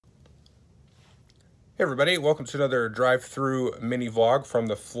Hey everybody, welcome to another drive-through mini vlog from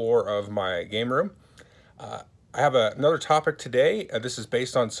the floor of my game room. I have another topic today. This is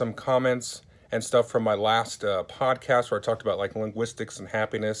based on some comments and stuff from my last podcast where I talked about like linguistics and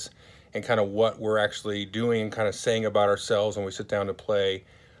happiness and kind of what we're actually doing and kind of saying about ourselves when we sit down to play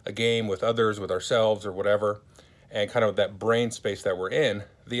a game with others, with ourselves or whatever, and kind of that brain space that we're in.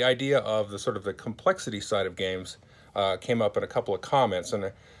 The idea of the sort of the complexity side of games came up in a couple of comments,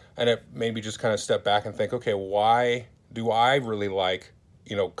 and it made me just kind of step back and think, okay, why do I really like,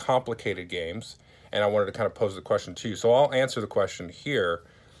 complicated games? And I wanted to kind of pose the question to you. So I'll answer the question here.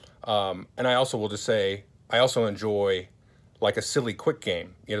 And I also will just say, I also enjoy like a silly quick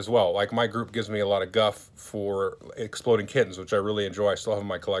game as well. Like my group gives me a lot of guff for Exploding Kittens, which I really enjoy. I still have in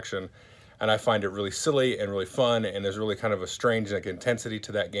my collection. And I find it really silly and really fun. And there's really kind of a strange like intensity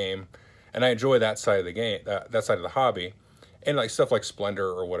to that game. And I enjoy that side of the game, that side of the hobby. And like stuff like Splendor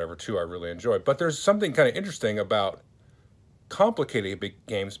or whatever too, I really enjoy. But there's something kind of interesting about complicated big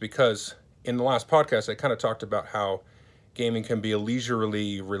games, because in the last podcast I kind of talked about how gaming can be a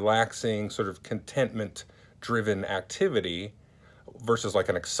leisurely, relaxing, sort of contentment driven activity versus like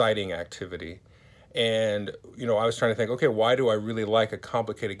an exciting activity. And I was trying to think, okay, why do I really like a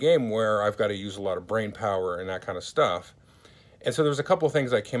complicated game where I've got to use a lot of brain power and that kind of stuff? And so there's a couple of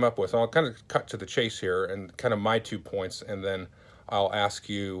things I came up with. I'll kind of cut to the chase here and kind of my 2 points, and then I'll ask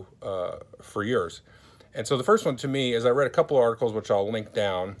you for yours. And so the first one to me is I read a couple of articles which I'll link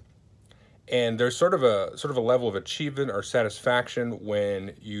down, and there's sort of a level of achievement or satisfaction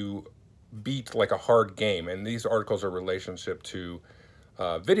when you beat like a hard game. And these articles are relationship to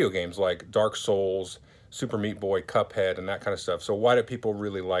video games like Dark Souls, Super Meat Boy, Cuphead, and that kind of stuff. So why do people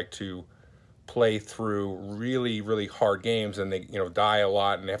really like to play through really, really hard games, and they, die a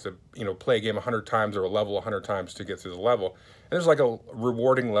lot, and they have to, play a game 100 times or a level 100 times to get through the level. And there's like a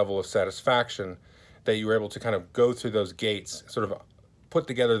rewarding level of satisfaction that you were able to kind of go through those gates, sort of put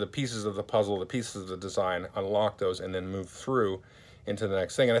together the pieces of the puzzle, the pieces of the design, unlock those, and then move through into the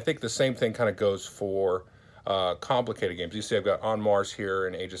next thing. And I think the same thing kind of goes for complicated games. You see I've got On Mars here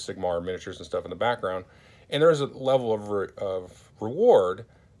and Age of Sigmar miniatures and stuff in the background. And there's a level of reward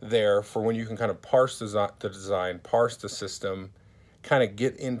there for when you can kind of parse the design, parse the system, kind of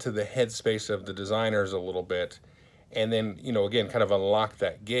get into the headspace of the designers a little bit, and then, again, kind of unlock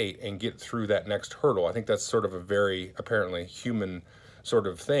that gate and get through that next hurdle. I think that's sort of a very apparently human sort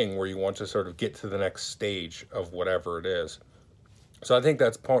of thing where you want to sort of get to the next stage of whatever it is. So I think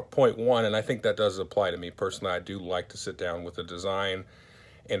that's point one, and I think that does apply to me personally. I do like to sit down with a design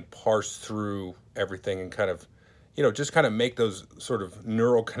and parse through everything and kind of just kind of make those sort of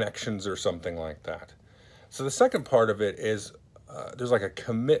neural connections or something like that. So the second part of it is there's like a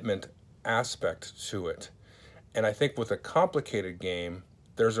commitment aspect to it. And I think with a complicated game,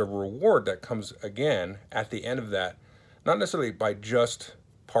 there's a reward that comes again at the end of that, not necessarily by just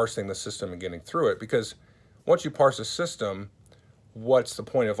parsing the system and getting through it, because once you parse a system, what's the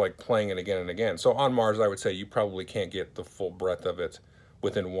point of like playing it again and again? So on Mars, I would say you probably can't get the full breadth of it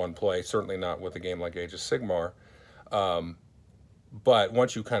within one play, certainly not with a game like Age of Sigmar. But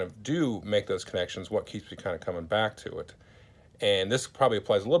once you kind of do make those connections, what keeps you kind of coming back to it? And this probably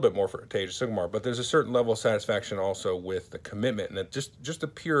applies a little bit more for Age of Sigmar, but there's a certain level of satisfaction also with the commitment and that just the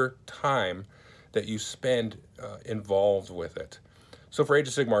pure time that you spend involved with it. So for Age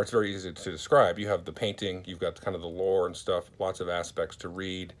of Sigmar, it's very easy to describe. You have the painting, you've got kind of the lore and stuff, lots of aspects to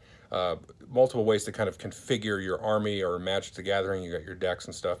read, multiple ways to kind of configure your army or Magic the Gathering, you got your decks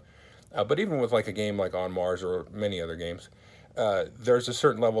and stuff. But even with like a game like On Mars or many other games, there's a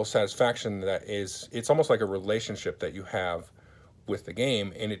certain level of satisfaction that it's almost like a relationship that you have with the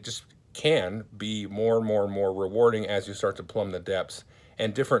game, and it just can be more and more and more rewarding as you start to plumb the depths,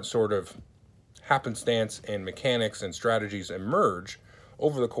 and different sort of happenstance and mechanics and strategies emerge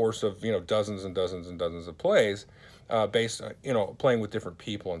over the course of dozens and dozens and dozens of plays, based on playing with different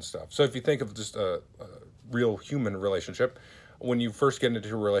people and stuff. So if you think of just a real human relationship, when you first get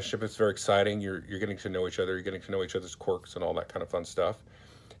into a relationship, it's very exciting. You're getting to know each other. You're getting to know each other's quirks and all that kind of fun stuff.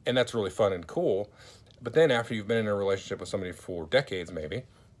 And that's really fun and cool. But then after you've been in a relationship with somebody for decades, maybe,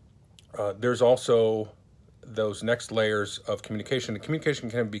 there's also those next layers of communication. The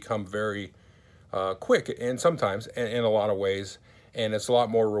communication can become very quick and sometimes in a lot of ways, and it's a lot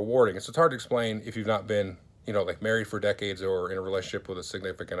more rewarding. So it's hard to explain if you've not been, like married for decades or in a relationship with a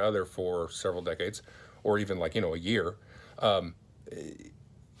significant other for several decades, or even like, a year. That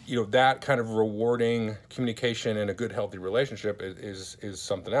kind of rewarding communication in a good, healthy relationship is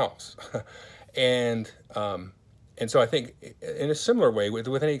something else. And so I think in a similar way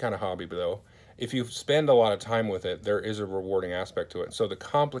with any kind of hobby, though, if you spend a lot of time with it, there is a rewarding aspect to it. So the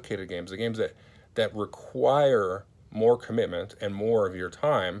complicated games, the games that that require more commitment and more of your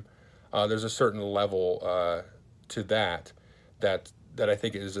time, there's a certain level to that I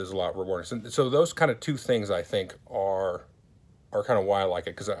think is a lot rewarding. So those kind of two things I think are kind of why I like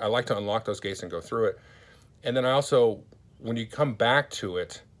it, because I like to unlock those gates and go through it. And then I also, when you come back to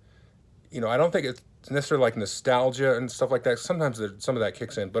it, I don't think it's necessarily like nostalgia and stuff like that. Sometimes some of that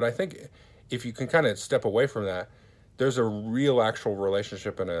kicks in, but I think if you can kind of step away from that, there's a real actual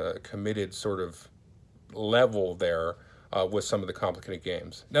relationship and a committed sort of level there with some of the complicated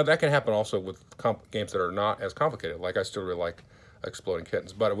games. Now that can happen also with games that are not as complicated. Like I still really like Exploding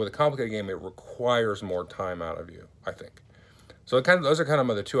Kittens, but with a complicated game, it requires more time out of you, I think. So those are kind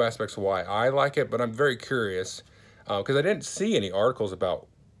of the two aspects of why I like it. But I'm very curious because I didn't see any articles about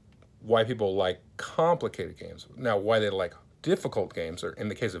why people like complicated games. Now, why they like difficult games, or in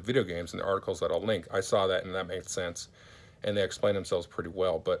the case of video games, in the articles that I'll link, I saw that and that made sense, and they explain themselves pretty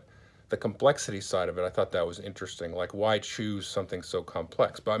well. But the complexity side of it, I thought that was interesting. Like, why choose something so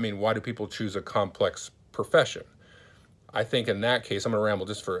complex? But I mean, why do people choose a complex profession? I think in that case, I'm going to ramble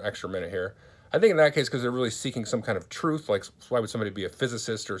just for an extra minute here. I think in that case, because they're really seeking some kind of truth, like why would somebody be a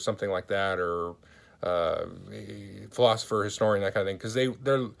physicist or something like that, or a philosopher, historian, that kind of thing? Because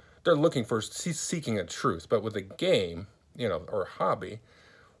they're looking for seeking a truth. But with a game, or a hobby,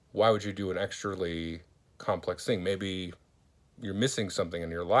 why would you do an extrally complex thing? Maybe you're missing something in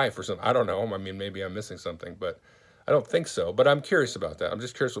your life or something. I don't know. I mean, maybe I'm missing something, but I don't think so. But I'm curious about that. I'm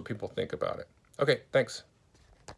just curious what people think about it. Okay, thanks.